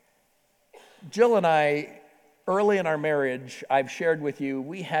Jill and I, early in our marriage, I've shared with you,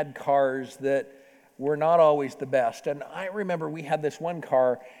 we had cars that were not always the best. And I remember we had this one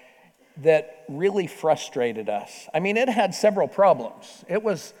car that really frustrated us. I mean, it had several problems. It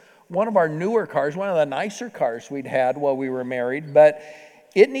was one of our newer cars, one of the nicer cars we'd had while we were married, but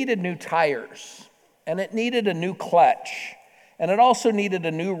it needed new tires, and it needed a new clutch, and it also needed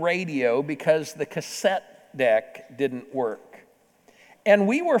a new radio because the cassette deck didn't work. And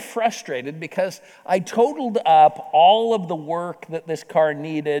we were frustrated because I totaled up all of the work that this car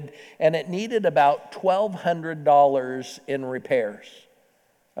needed, and it needed about $1,200 in repairs.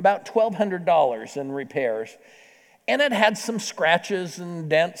 About $1,200 in repairs. And it had some scratches and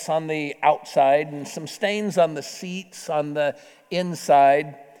dents on the outside and some stains on the seats on the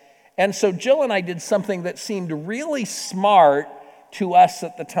inside. And so Jill and I did something that seemed really smart to us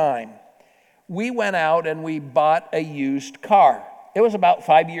at the time. We went out and we bought a used car. It was about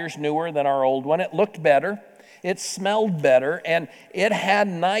 5 years newer than our old one. It looked better, it smelled better, and it had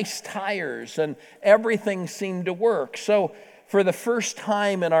nice tires, and everything seemed to work. So for the first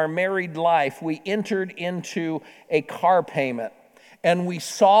time in our married life, we entered into a car payment, and we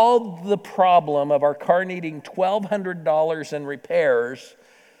solved the problem of our car needing $1,200 in repairs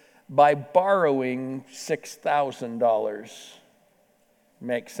by borrowing $6,000.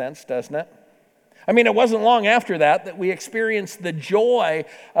 Makes sense, doesn't it? I mean, it wasn't long after that we experienced the joy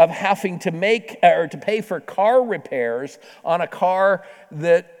of having to pay for car repairs on a car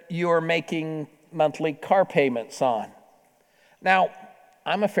that you're making monthly car payments on. Now,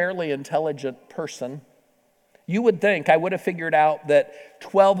 I'm a fairly intelligent person. You would think I would have figured out that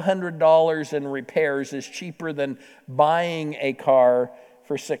 $1,200 in repairs is cheaper than buying a car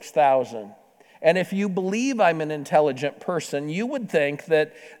for $6,000. And if you believe I'm an intelligent person, you would think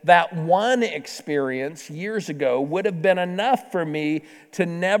that that one experience years ago would have been enough for me to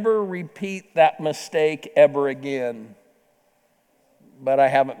never repeat that mistake ever again. But I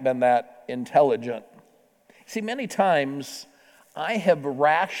haven't been that intelligent. See, many times I have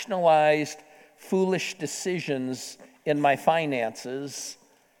rationalized foolish decisions in my finances,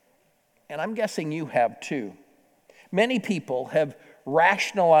 and I'm guessing you have too. Many people have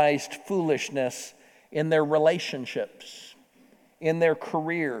rationalized foolishness in their relationships, in their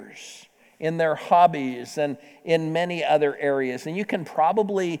careers, in their hobbies, and in many other areas. And you can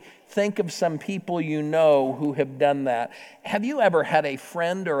probably think of some people you know who have done that. Have you ever had a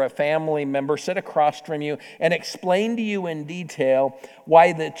friend or a family member sit across from you and explain to you in detail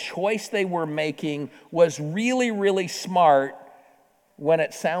why the choice they were making was really, really smart when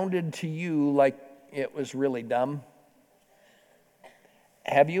it sounded to you like it was really dumb?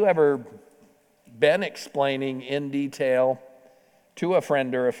 Have you ever been explaining in detail to a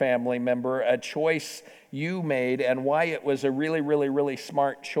friend or a family member a choice you made and why it was a really, really, really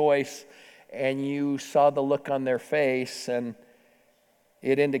smart choice, and you saw the look on their face and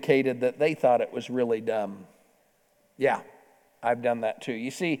it indicated that they thought it was really dumb? Yeah, I've done that too. You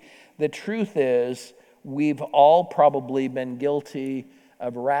see, the truth is we've all probably been guilty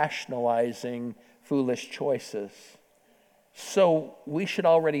of rationalizing foolish choices. So we should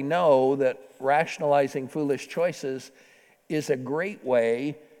already know that rationalizing foolish choices is a great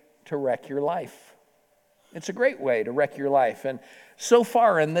way to wreck your life. It's a great way to wreck your life. And so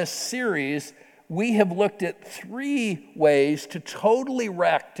far in this series, we have looked at 3 ways to totally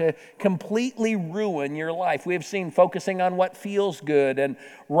wreck, to completely ruin your life. We have seen focusing on what feels good and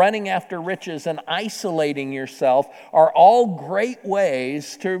running after riches and isolating yourself are all great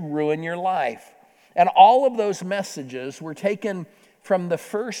ways to ruin your life. And all of those messages were taken from the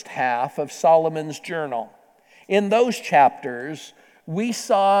first half of Solomon's journal. In those chapters, we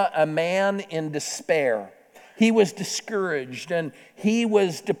saw a man in despair. He was discouraged and he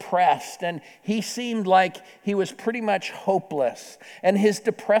was depressed and he seemed like he was pretty much hopeless. And his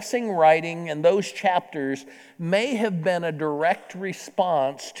depressing writing in those chapters may have been a direct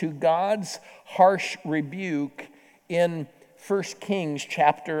response to God's harsh rebuke in 1 Kings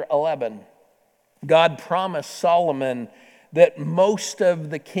chapter 11. God promised Solomon that most of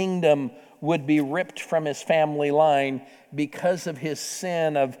the kingdom would be ripped from his family line because of his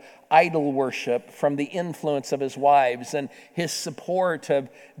sin of idol worship from the influence of his wives and his support of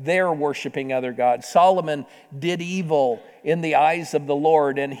their worshiping other gods. Solomon did evil in the eyes of the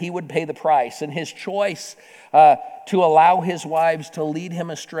Lord, and he would pay the price. And his choice to allow his wives to lead him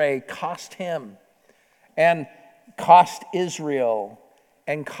astray cost him and cost Israel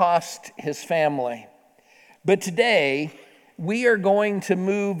and cost his family. But today, We are going to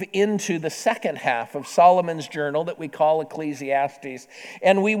move into the second half of Solomon's journal that we call Ecclesiastes,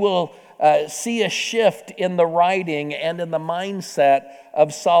 and we will see a shift in the writing and in the mindset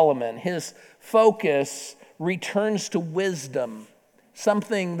of Solomon. His focus returns to wisdom,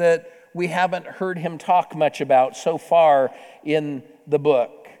 something that we haven't heard him talk much about so far in the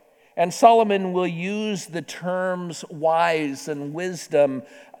book. And Solomon will use the terms wise and wisdom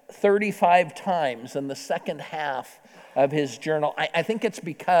 35 times in the second half of his journal. I think it's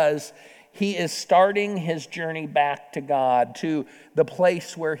because he is starting his journey back to God, to the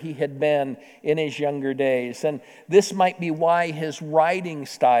place where he had been in his younger days. And this might be why his writing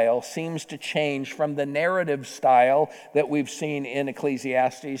style seems to change from the narrative style that we've seen in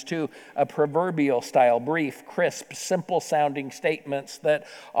Ecclesiastes to a proverbial style, brief, crisp, simple-sounding statements that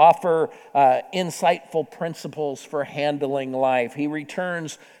offer insightful principles for handling life. He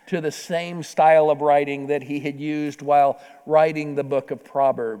returns to the same style of writing that he had used while writing the book of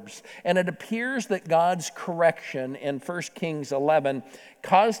Proverbs. And it appears that God's correction in 1 Kings 11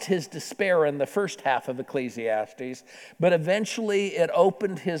 caused his despair in the first half of Ecclesiastes, but eventually it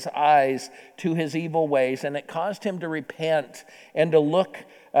opened his eyes to his evil ways, and it caused him to repent and to look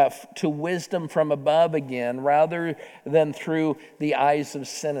to wisdom from above again rather than through the eyes of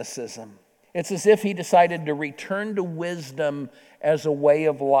cynicism. It's as if he decided to return to wisdom as a way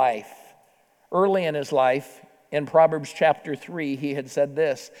of life. Early in his life, in Proverbs chapter 3, he had said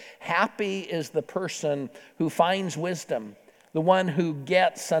this: "Happy is the person who finds wisdom, the one who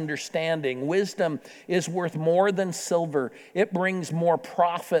gets understanding. Wisdom is worth more than silver. It brings more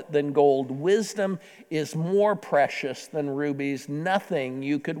profit than gold. Wisdom is more precious than rubies. Nothing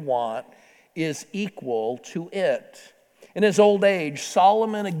you could want is equal to it." In his old age,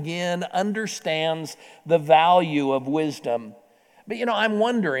 Solomon again understands the value of wisdom. But I'm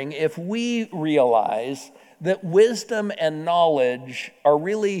wondering if we realize that wisdom and knowledge are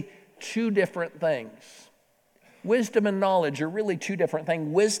really two different things. Wisdom and knowledge are really two different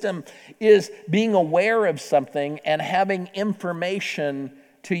things. Wisdom is being aware of something and having information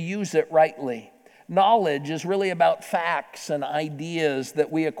to use it rightly. Knowledge is really about facts and ideas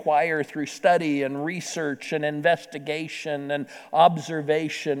that we acquire through study and research and investigation and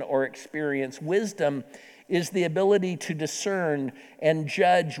observation or experience. Wisdom is the ability to discern and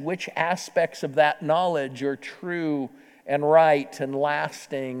judge which aspects of that knowledge are true and right and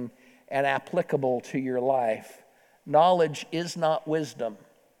lasting and applicable to your life. Knowledge is not wisdom,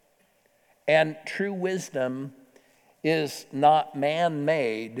 and true wisdom is not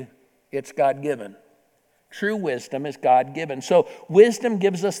man-made, it's God-given. True wisdom is God-given. So wisdom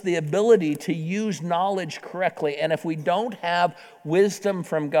gives us the ability to use knowledge correctly. And if we don't have wisdom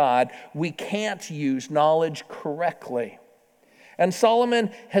from God, we can't use knowledge correctly. And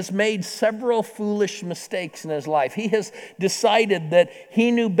Solomon has made several foolish mistakes in his life. He has decided that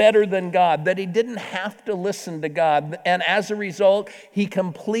he knew better than God, that he didn't have to listen to God. And as a result, he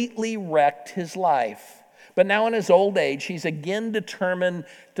completely wrecked his life. But now in his old age, he's again determined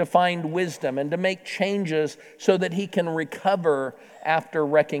to find wisdom and to make changes so that he can recover after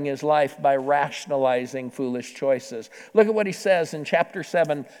wrecking his life by rationalizing foolish choices. Look at what he says in chapter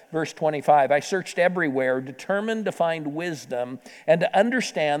 7, verse 25. "I searched everywhere, determined to find wisdom and to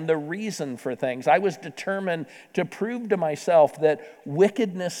understand the reason for things. I was determined to prove to myself that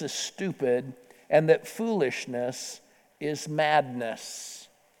wickedness is stupid and that foolishness is madness."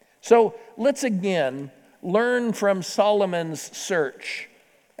 So let's again learn from Solomon's search.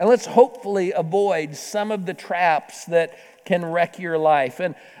 And let's hopefully avoid some of the traps that can wreck your life.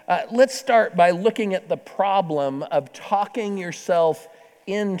 And let's start by looking at the problem of talking yourself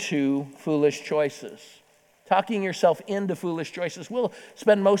into foolish choices. Talking yourself into foolish choices. We'll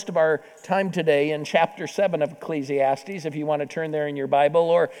spend most of our time today in chapter 7 of Ecclesiastes, if you want to turn there in your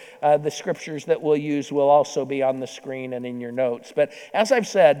Bible, or the scriptures that we'll use will also be on the screen and in your notes. But as I've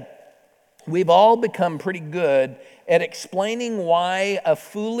said, we've all become pretty good at explaining why a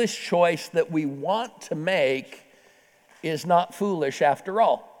foolish choice that we want to make is not foolish after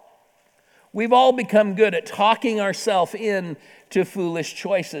all. We've all become good at talking ourselves into foolish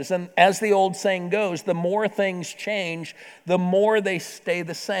choices. And as the old saying goes, the more things change, the more they stay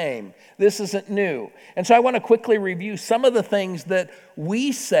the same. This isn't new. And so I want to quickly review some of the things that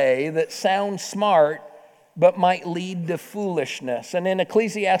we say that sound smart but might lead to foolishness. And in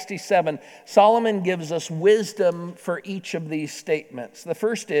Ecclesiastes 7, Solomon gives us wisdom for each of these statements. The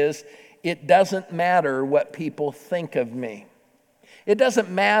first is, it doesn't matter what people think of me. It doesn't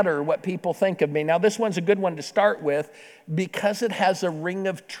matter what people think of me. Now, this one's a good one to start with because it has a ring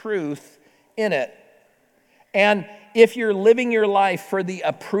of truth in it. And if you're living your life for the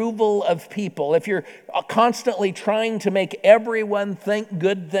approval of people, if you're constantly trying to make everyone think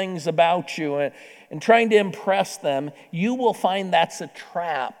good things about you and trying to impress them, you will find that's a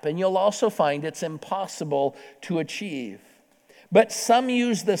trap, and you'll also find it's impossible to achieve. But some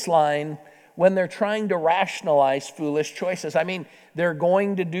use this line when they're trying to rationalize foolish choices. I mean, they're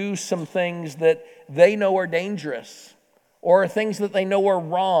going to do some things that they know are dangerous or things that they know are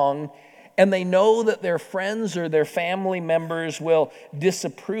wrong, and they know that their friends or their family members will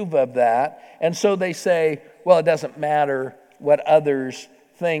disapprove of that. And so they say, well, it doesn't matter what others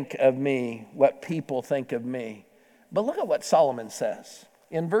think of me, what people think of me. But look at what Solomon says.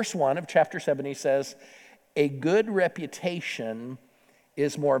 In verse 1 of chapter 7, he says, a good reputation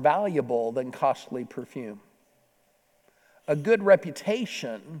is more valuable than costly perfume. A good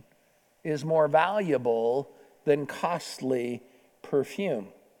reputation is more valuable than costly perfume.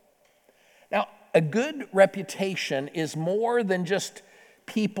 Now, a good reputation is more than just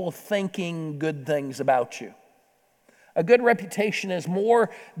people thinking good things about you. A good reputation is more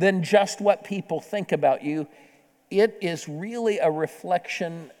than just what people think about you. It is really a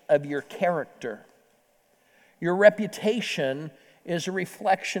reflection of your character. Your reputation is a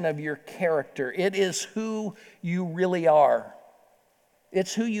reflection of your character. It is who you really are.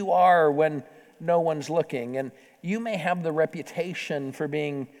 It's who you are when no one's looking. And you may have the reputation for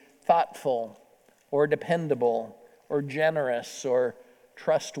being thoughtful or dependable or generous or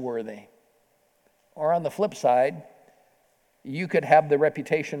trustworthy. Or on the flip side, you could have the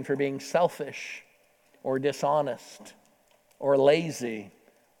reputation for being selfish or dishonest or lazy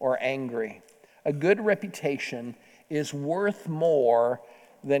or angry. A good reputation is worth more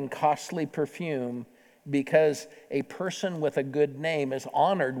than costly perfume because a person with a good name is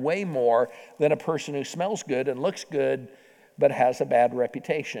honored way more than a person who smells good and looks good but has a bad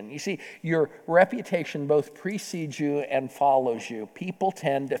reputation. You see, your reputation both precedes you and follows you. People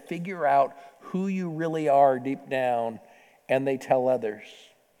tend to figure out who you really are deep down, and they tell others.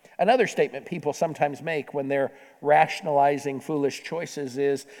 Another statement people sometimes make when they're rationalizing foolish choices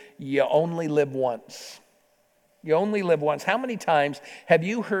is, you only live once. You only live once. How many times have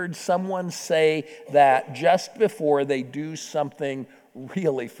you heard someone say that just before they do something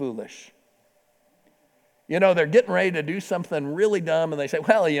really foolish? You know, they're getting ready to do something really dumb, and they say,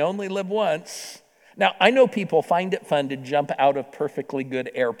 well, you only live once. Now, I know people find it fun to jump out of perfectly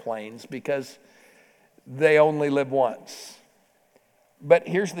good airplanes because they only live once. But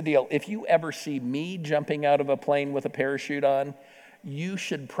here's the deal. If you ever see me jumping out of a plane with a parachute on, you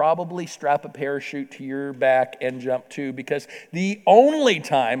should probably strap a parachute to your back and jump too, because the only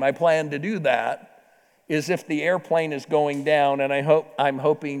time I plan to do that is if the airplane is going down, and I'm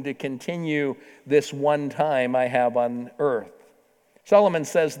hoping to continue this one time I have on earth. Solomon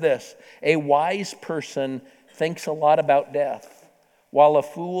says this, a wise person thinks a lot about death, while a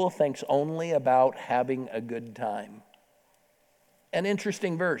fool thinks only about having a good time. An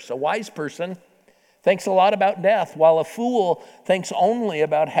interesting verse. A wise person thinks a lot about death, while a fool thinks only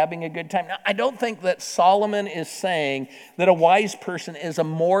about having a good time. Now, I don't think that Solomon is saying that a wise person is a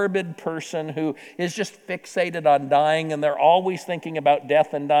morbid person who is just fixated on dying and they're always thinking about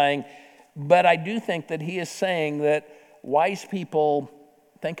death and dying. But I do think that he is saying that wise people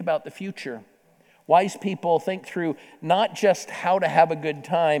think about the future. Wise people think through not just how to have a good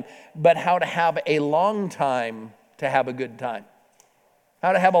time, but how to have a long time to have a good time.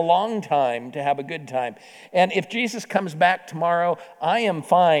 How to have a long time to have a good time. And if Jesus comes back tomorrow, I am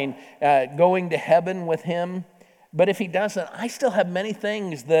fine going to heaven with him. But if he doesn't, I still have many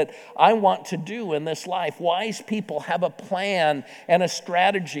things that I want to do in this life. Wise people have a plan and a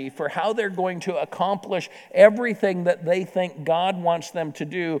strategy for how they're going to accomplish everything that they think God wants them to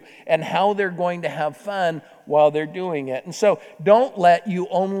do and how they're going to have fun while they're doing it. And so don't let you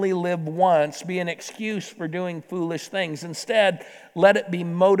only live once be an excuse for doing foolish things. Instead, let it be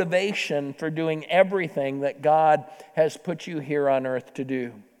motivation for doing everything that God has put you here on earth to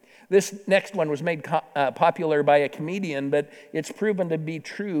do. This next one was made popular by a comedian, but it's proven to be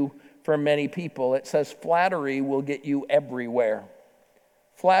true for many people. It says, flattery will get you everywhere.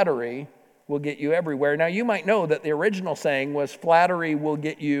 Flattery will get you everywhere. Now, you might know that the original saying was, flattery will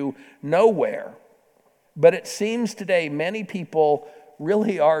get you nowhere. But it seems today many people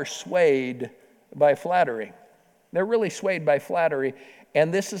really are swayed by flattery. They're really swayed by flattery,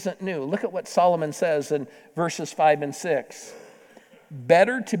 and this isn't new. Look at what Solomon says in verses 5 and 6.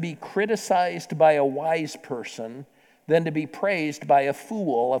 Better to be criticized by a wise person than to be praised by a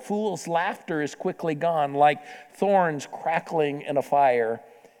fool. A fool's laughter is quickly gone, like thorns crackling in a fire.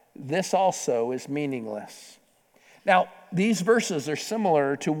 This also is meaningless. Now, these verses are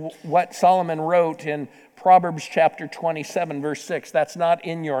similar to what Solomon wrote in Proverbs chapter 27, verse 6. That's not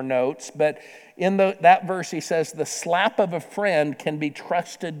in your notes, but in that verse he says, the slap of a friend can be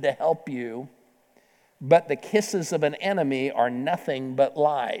trusted to help you, but the kisses of an enemy are nothing but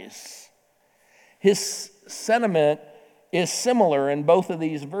lies. His sentiment is similar in both of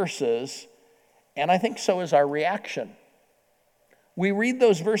these verses, and I think so is our reaction. We read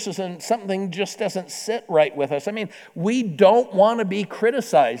those verses and something just doesn't sit right with us. I mean, we don't want to be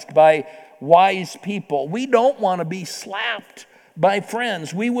criticized by wise people. We don't want to be slapped by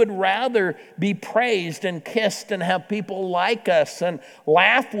friends. We would rather be praised and kissed and have people like us and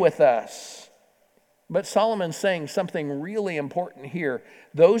laugh with us. But Solomon's saying something really important here.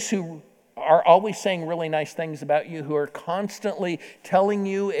 Those who are always saying really nice things about you, who are constantly telling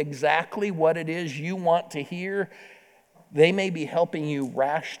you exactly what it is you want to hear, they may be helping you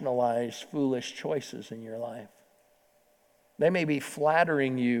rationalize foolish choices in your life. They may be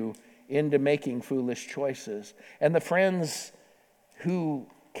flattering you into making foolish choices. And the friends who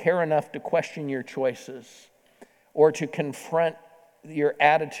care enough to question your choices or to confront your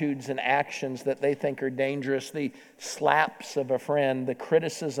attitudes and actions that they think are dangerous, the slaps of a friend, the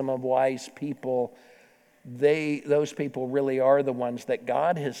criticism of wise people, those people really are the ones that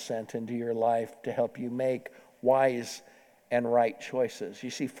God has sent into your life to help you make wise and right choices. You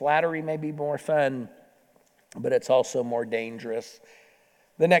see, flattery may be more fun, but it's also more dangerous.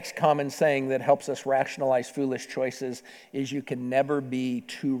 The next common saying that helps us rationalize foolish choices is you can never be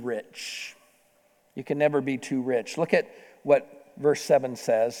too rich. You can never be too rich. Look at what verse 7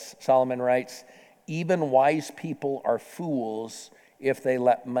 says. Solomon writes, even wise people are fools if they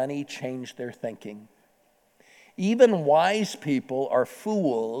let money change their thinking. Even wise people are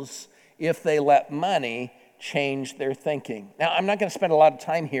fools if they let money change their thinking. Now, I'm not going to spend a lot of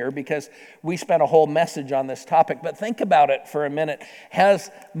time here because we spent a whole message on this topic, but think about it for a minute.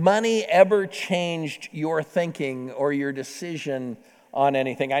 Has money ever changed your thinking or your decision on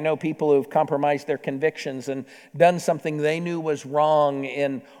anything? I know people who've compromised their convictions and done something they knew was wrong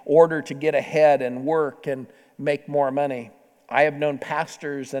in order to get ahead and work and make more money. I have known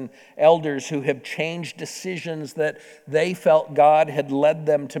pastors and elders who have changed decisions that they felt God had led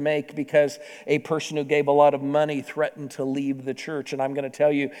them to make because a person who gave a lot of money threatened to leave the church. And I'm going to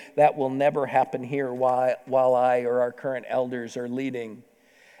tell you that will never happen here while I or our current elders are leading.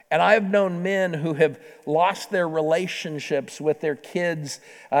 And I've known men who have lost their relationships with their kids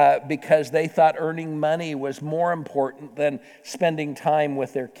because they thought earning money was more important than spending time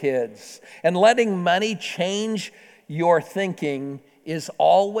with their kids. And letting money change your thinking is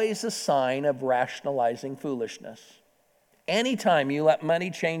always a sign of rationalizing foolishness. Anytime you let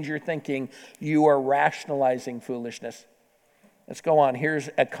money change your thinking, you are rationalizing foolishness. Let's go on. Here's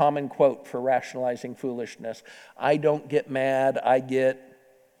a common quote for rationalizing foolishness. I don't get mad, I get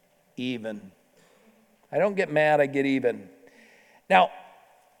even. I don't get mad, I get even. Now,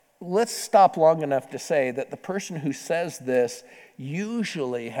 let's stop long enough to say that the person who says this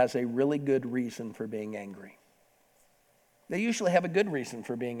usually has a really good reason for being angry. They usually have a good reason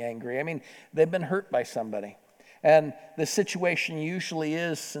for being angry. I mean, they've been hurt by somebody. And the situation usually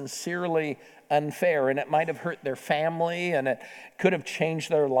is sincerely unfair. And it might have hurt their family, and it could have changed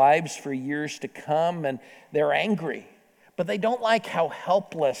their lives for years to come. And they're angry. But they don't like how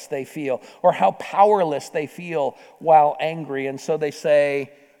helpless they feel or how powerless they feel while angry. And so they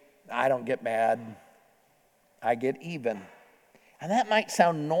say, I don't get mad, I get even. And that might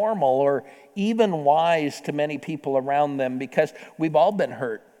sound normal or even wise to many people around them because we've all been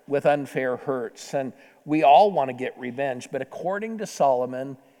hurt with unfair hurts and we all want to get revenge. But according to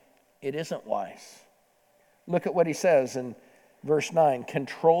Solomon, it isn't wise. Look at what he says in verse 9.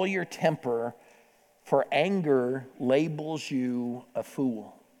 Control your temper, for anger labels you a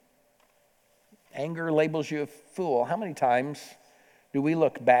fool. Anger labels you a fool. How many times do we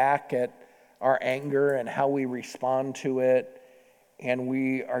look back at our anger and how we respond to it, and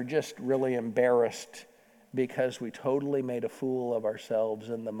we are just really embarrassed because we totally made a fool of ourselves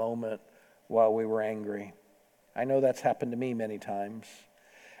in the moment while we were angry? I know that's happened to me many times.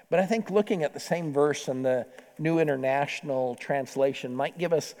 But I think looking at the same verse in the New International Translation might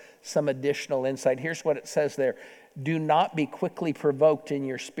give us some additional insight. Here's what it says there. Do not be quickly provoked in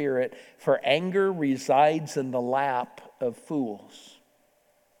your spirit, for anger resides in the lap of fools.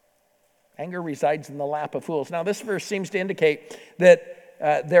 Anger resides in the lap of fools. Now, this verse seems to indicate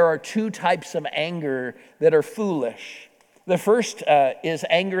that there are two types of anger that are foolish. The first is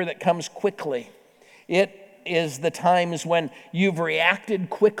anger that comes quickly. It is the times when you've reacted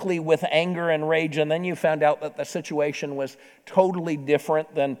quickly with anger and rage, and then you found out that the situation was totally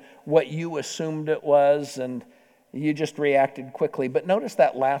different than what you assumed it was, and You just reacted quickly. But notice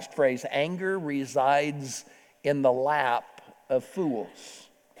that last phrase, anger resides in the lap of fools.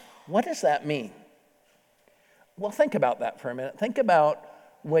 What does that mean? Well, think about that for a minute. Think about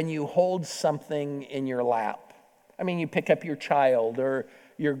when you hold something in your lap. I mean, you pick up your child or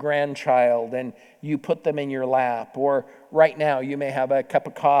your grandchild and you put them in your lap. Or right now, you may have a cup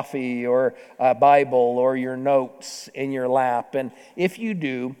of coffee or a Bible or your notes in your lap. And if you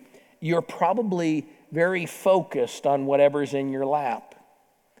do, you're probably very focused on whatever's in your lap.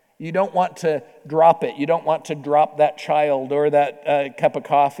 You don't want to drop it. You don't want to drop that child or that cup of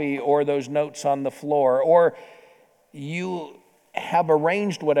coffee or those notes on the floor. Or you have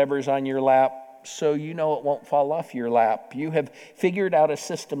arranged whatever's on your lap so you know it won't fall off your lap. You have figured out a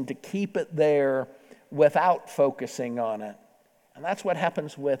system to keep it there without focusing on it. And that's what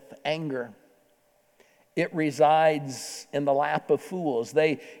happens with anger. It resides in the lap of fools.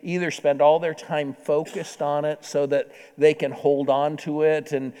 They either spend all their time focused on it so that they can hold on to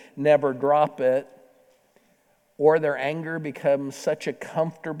it and never drop it, or their anger becomes such a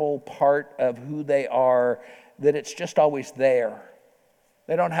comfortable part of who they are that it's just always there.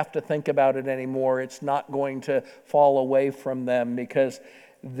 They don't have to think about it anymore. It's not going to fall away from them because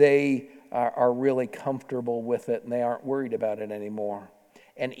they are really comfortable with it and they aren't worried about it anymore.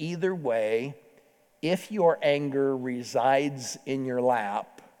 And either way, if your anger resides in your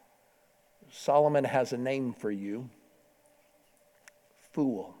lap, Solomon has a name for you: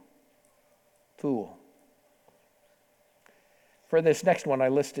 fool. Fool. For this next one, I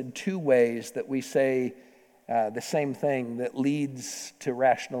listed 2 ways that we say the same thing that leads to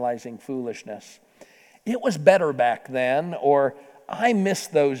rationalizing foolishness. It was better back then, or I miss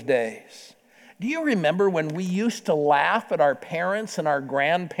those days. Do you remember when we used to laugh at our parents and our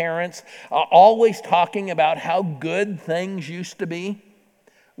grandparents, always talking about how good things used to be?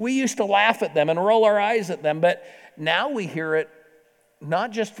 We used to laugh at them and roll our eyes at them, but now we hear it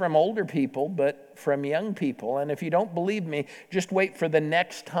not just from older people, but from young people. And if you don't believe me, just wait for the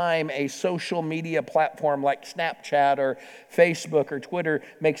next time a social media platform like Snapchat or Facebook or Twitter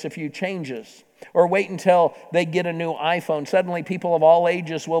makes a few changes. Or wait until they get a new iPhone. Suddenly people of all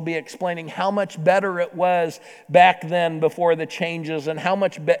ages will be explaining how much better it was back then before the changes and how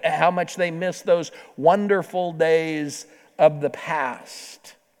much they miss those wonderful days of the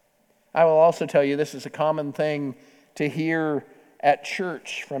past. I will also tell you this is a common thing to hear at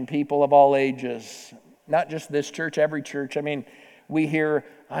church from people of all ages. Not just this church, every church. I mean, we hear,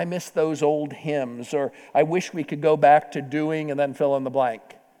 I miss those old hymns, or I wish we could go back to doing, and then fill in the blank.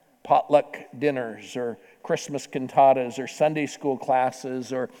 Potluck dinners, or Christmas cantatas, or Sunday school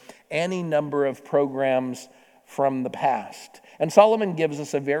classes, or any number of programs from the past. And Solomon gives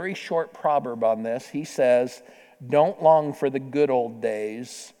us a very short proverb on this. He says, don't long for the good old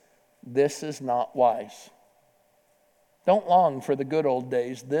days. This is not wise. Don't long for the good old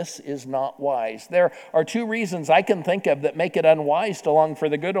days. This is not wise. There are 2 reasons I can think of that make it unwise to long for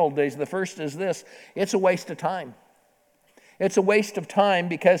the good old days. The first is this: it's a waste of time. It's a waste of time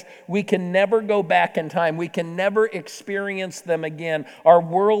because we can never go back in time. We can never experience them again. Our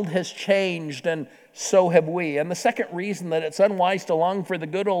world has changed, and so have we. And the second reason that it's unwise to long for the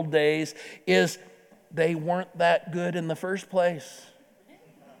good old days is they weren't that good in the first place.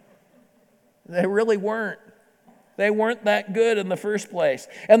 They really weren't. They weren't that good in the first place.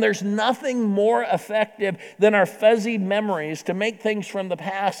 And there's nothing more effective than our fuzzy memories to make things from the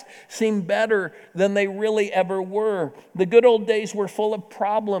past seem better than they really ever were. The good old days were full of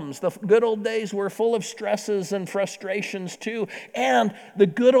problems. The good old days were full of stresses and frustrations too. And the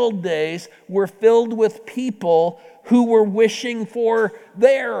good old days were filled with people who were wishing for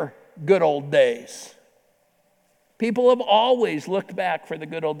their good old days. People have always looked back for the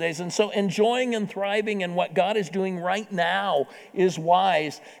good old days. And so enjoying and thriving in what God is doing right now is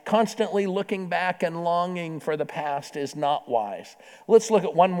wise. Constantly looking back and longing for the past is not wise. Let's look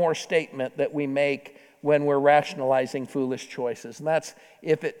at one more statement that we make when we're rationalizing foolish choices. And that's,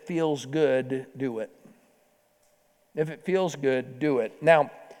 if it feels good, do it. If it feels good, do it.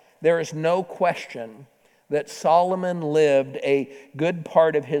 Now, there is no question that Solomon lived a good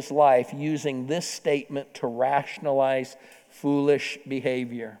part of his life using this statement to rationalize foolish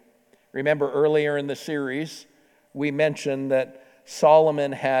behavior. Remember earlier in the series, we mentioned that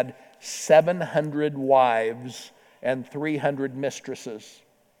Solomon had 700 wives and 300 mistresses.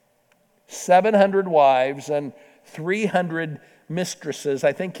 700 wives and 300 mistresses.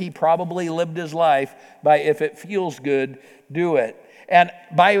 I think he probably lived his life by, if it feels good, do it. And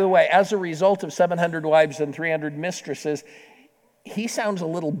by the way, as a result of 700 wives and 300 mistresses, he sounds a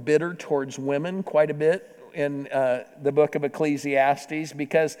little bitter towards women quite a bit. in the book of Ecclesiastes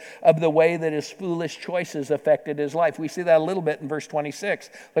because of the way that his foolish choices affected his life. We see that a little bit in verse 26.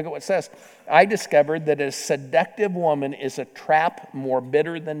 Look at what it says. I discovered that a seductive woman is a trap more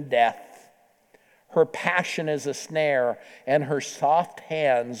bitter than death. Her passion is a snare, and her soft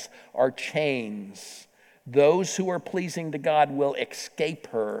hands are chains. Those who are pleasing to God will escape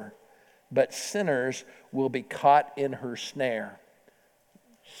her, but sinners will be caught in her snare.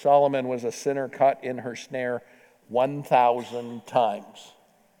 Solomon was a sinner caught in her snare 1,000 times.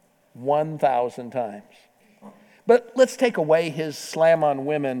 1,000 times. But let's take away his slam on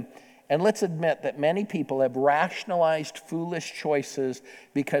women, and let's admit that many people have rationalized foolish choices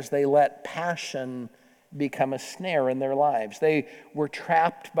because they let passion become a snare in their lives. They were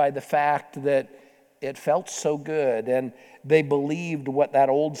trapped by the fact that it felt so good, and they believed what that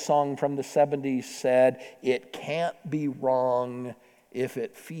old song from the 70s said, it can't be wrong if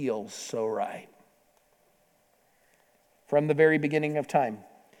it feels so right. From the very beginning of time,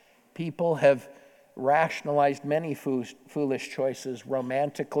 people have rationalized many foolish choices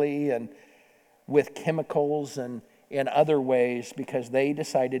romantically and with chemicals and in other ways because they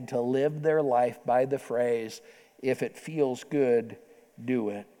decided to live their life by the phrase, if it feels good, do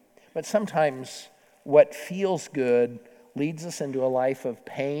it. But sometimes what feels good leads us into a life of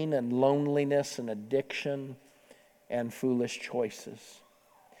pain and loneliness and addiction and foolish choices.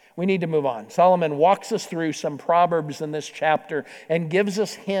 We need to move on. Solomon walks us through some proverbs in this chapter and gives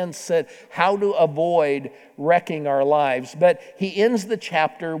us hints at how to avoid wrecking our lives. But he ends the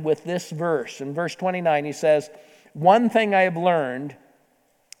chapter with this verse. In verse 29, he says, one thing I have learned,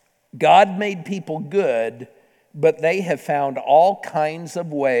 God made people good, but they have found all kinds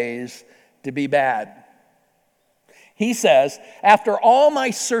of ways to be bad. He says, after all my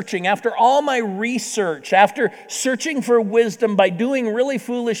searching, after all my research, after searching for wisdom by doing really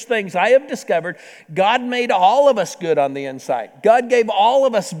foolish things, I have discovered God made all of us good on the inside. God gave all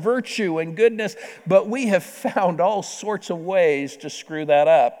of us virtue and goodness, but we have found all sorts of ways to screw that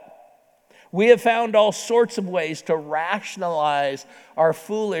up. We have found all sorts of ways to rationalize our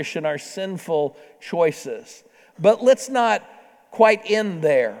foolish and our sinful choices. But let's not quite end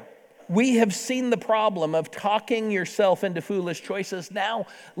there. We have seen the problem of talking yourself into foolish choices. Now,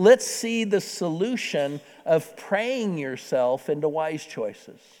 let's see the solution of praying yourself into wise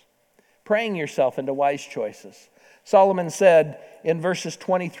choices. Praying yourself into wise choices. Solomon said in verses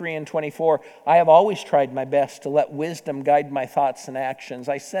 23 and 24, I have always tried my best to let wisdom guide my thoughts and actions.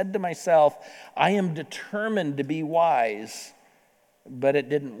 I said to myself, I am determined to be wise, but it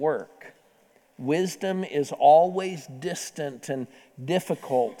didn't work. Wisdom is always distant and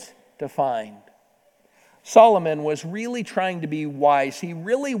difficult to find. Solomon was really trying to be wise. He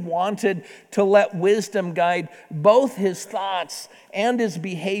really wanted to let wisdom guide both his thoughts and his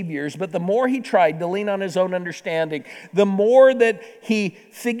behaviors. But the more he tried to lean on his own understanding, the more that he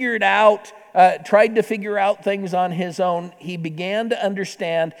tried to figure out things on his own, he began to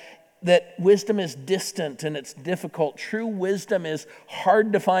understand that wisdom is distant and it's difficult. True wisdom is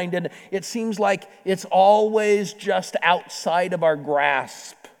hard to find, and it seems like it's always just outside of our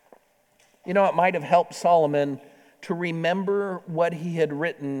grasp. You know, it might have helped Solomon to remember what he had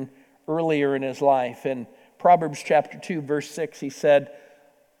written earlier in his life. In Proverbs chapter 2, verse 6, he said,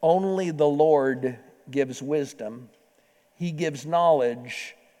 only the Lord gives wisdom. He gives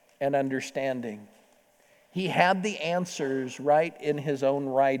knowledge and understanding. He had the answers right in his own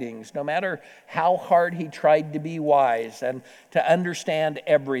writings. No matter how hard he tried to be wise and to understand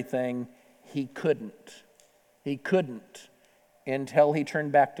everything, he couldn't. He couldn't until he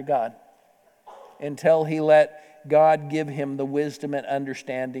turned back to God. Until he let God give him the wisdom and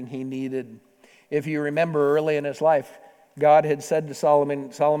understanding he needed. If you remember early in his life, God had said to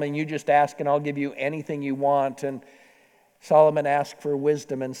Solomon, Solomon, you just ask and I'll give you anything you want. And Solomon asked for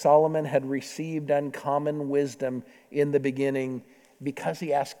wisdom, and Solomon had received uncommon wisdom in the beginning because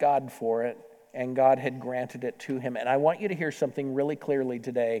he asked God for it, and God had granted it to him. And I want you to hear something really clearly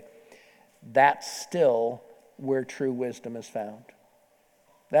today. That's still where true wisdom is found.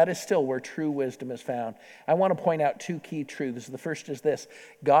 That is still where true wisdom is found. I want to point out two key truths. The first is this: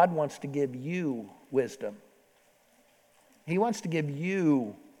 God wants to give you wisdom. He wants to give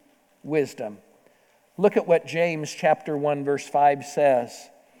you wisdom. Look at what James chapter 1 verse 5 says.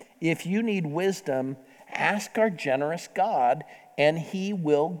 If you need wisdom, ask our generous God, and he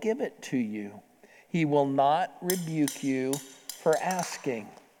will give it to you. He will not rebuke you for asking.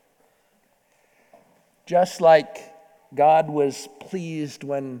 Just like God was pleased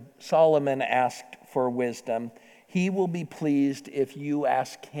when Solomon asked for wisdom, he will be pleased if you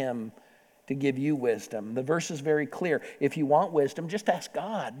ask him to give you wisdom. The verse is very clear. If you want wisdom, just ask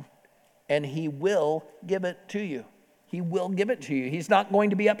God, and he will give it to you. He will give it to you. He's not going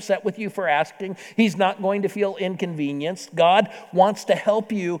to be upset with you for asking. He's not going to feel inconvenienced. God wants to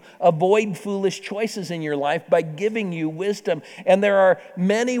help you avoid foolish choices in your life by giving you wisdom. And there are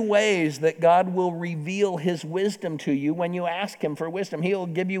many ways that God will reveal his wisdom to you when you ask him for wisdom. He'll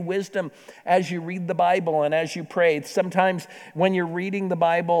give you wisdom as you read the Bible and as you pray. Sometimes when you're reading the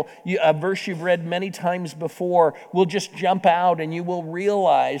Bible, a verse you've read many times before will just jump out, and you will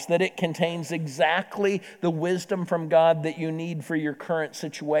realize that it contains exactly the wisdom from God that you need for your current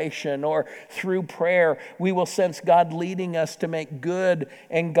situation. Or through prayer, we will sense God leading us to make good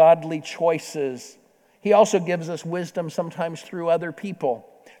and godly choices. He also gives us wisdom sometimes through other people,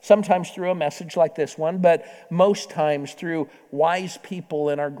 sometimes through a message like this one, but most times through wise people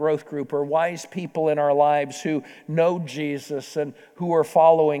in our growth group or wise people in our lives who know Jesus and who are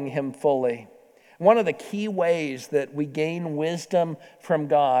following him fully. One of the key ways that we gain wisdom from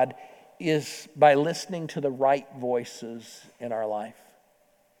God is by listening to the right voices in our life.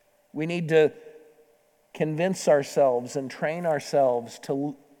 We need to convince ourselves and train ourselves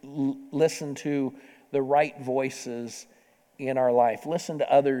to listen to the right voices in our life. Listen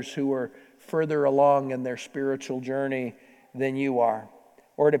to others who are further along in their spiritual journey than you are,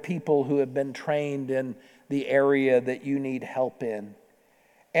 or to people who have been trained in the area that you need help in.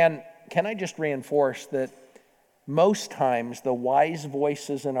 And can I just reinforce that most times the wise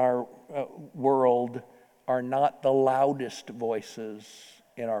voices in our world are not the loudest voices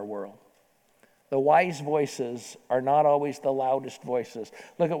in our world. The wise voices are not always the loudest voices.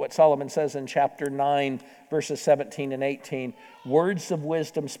 Look at what Solomon says in chapter 9, verses 17 and 18. Words of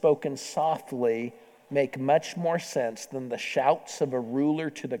wisdom spoken softly make much more sense than the shouts of a ruler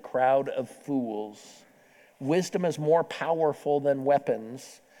to the crowd of fools. Wisdom is more powerful than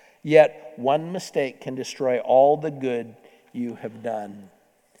weapons, yet one mistake can destroy all the good you have done.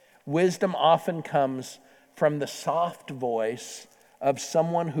 Wisdom often comes from the soft voice of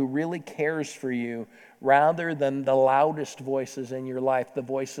someone who really cares for you rather than the loudest voices in your life, the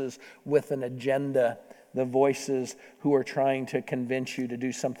voices with an agenda, the voices who are trying to convince you to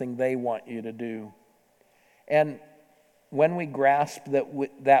do something they want you to do. And when we grasp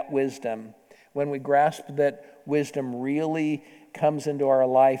that wisdom, when we grasp that wisdom really comes into our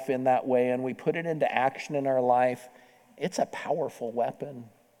life in that way and we put it into action in our life, it's a powerful weapon.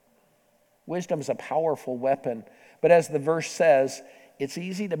 Wisdom is a powerful weapon. But as the verse says, it's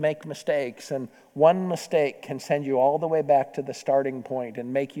easy to make mistakes, and one mistake can send you all the way back to the starting point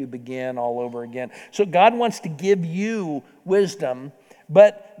and make you begin all over again. So God wants to give you wisdom,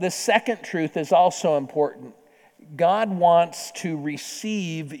 but the second truth is also important. God wants to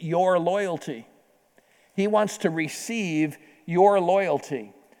receive your loyalty. He wants to receive your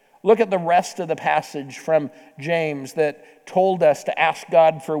loyalty. Look at the rest of the passage from James that told us to ask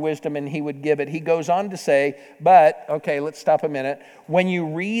God for wisdom and he would give it. He goes on to say, but, okay, let's stop a minute. When you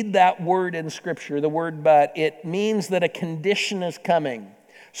read that word in Scripture, the word but, it means that a condition is coming.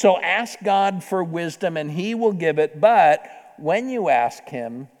 So ask God for wisdom and he will give it. But when you ask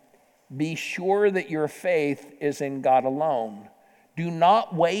him, be sure that your faith is in God alone. Do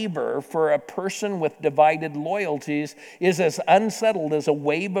not waver, for a person with divided loyalties is as unsettled as a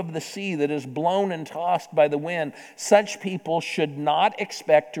wave of the sea that is blown and tossed by the wind. Such people should not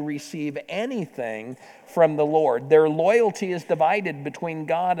expect to receive anything from the Lord. Their loyalty is divided between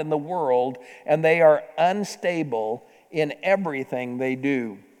God and the world, and they are unstable in everything they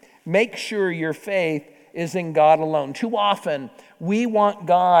do. Make sure your faith is in God alone. Too often, we want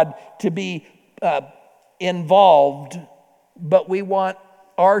God to be involved, but we want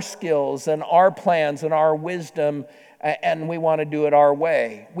our skills and our plans and our wisdom, and we want to do it our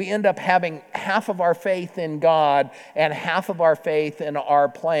way. We end up having half of our faith in God and half of our faith in our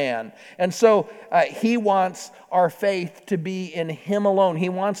plan. And so he wants our faith to be in him alone. He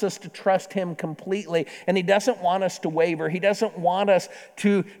wants us to trust him completely, and he doesn't want us to waver. He doesn't want us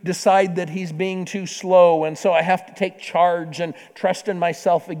to decide that he's being too slow, and so I have to take charge and trust in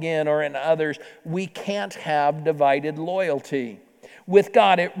myself again or in others. We can't have divided loyalty. With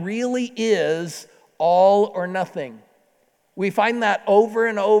God, it really is all or nothing. We find that over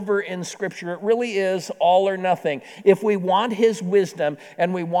and over in Scripture. It really is all or nothing. If we want his wisdom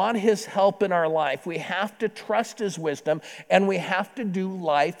and we want his help in our life, we have to trust his wisdom and we have to do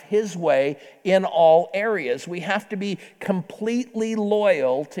life his way in all areas. We have to be completely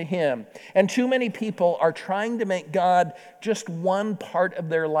loyal to him. And too many people are trying to make God just one part of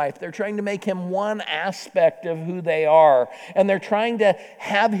their life. They're trying to make him one aspect of who they are. And they're trying to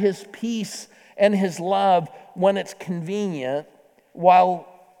have his peace and his love when it's convenient, while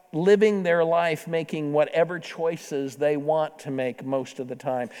living their life making whatever choices they want to make most of the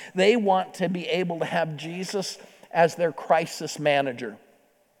time. They want to be able to have Jesus as their crisis manager.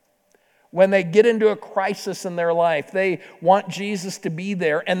 When they get into a crisis in their life, they want Jesus to be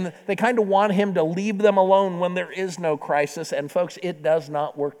there, and they kind of want him to leave them alone when there is no crisis. And folks, it does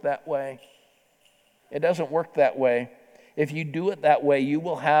not work that way. It doesn't work that way. If you do it that way, you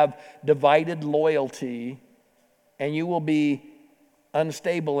will have divided loyalty, and you will be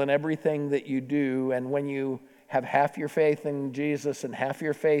unstable in everything that you do. And when you have half your faith in Jesus and half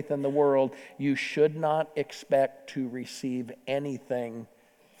your faith in the world, you should not expect to receive anything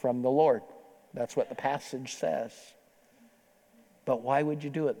from the Lord. That's what the passage says. But why would you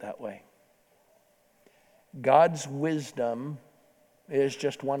do it that way? God's wisdom is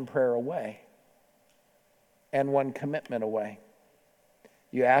just one prayer away and one commitment away.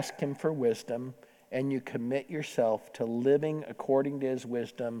 You ask him for wisdom, and you commit yourself to living according to his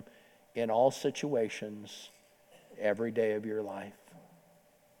wisdom in all situations every day of your life.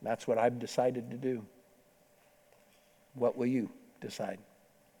 That's what I've decided to do. What will you decide?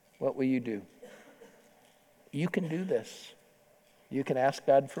 What will you do? You can do this. You can ask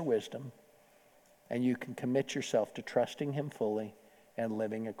God for wisdom, and you can commit yourself to trusting him fully and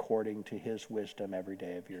living according to his wisdom every day of your life.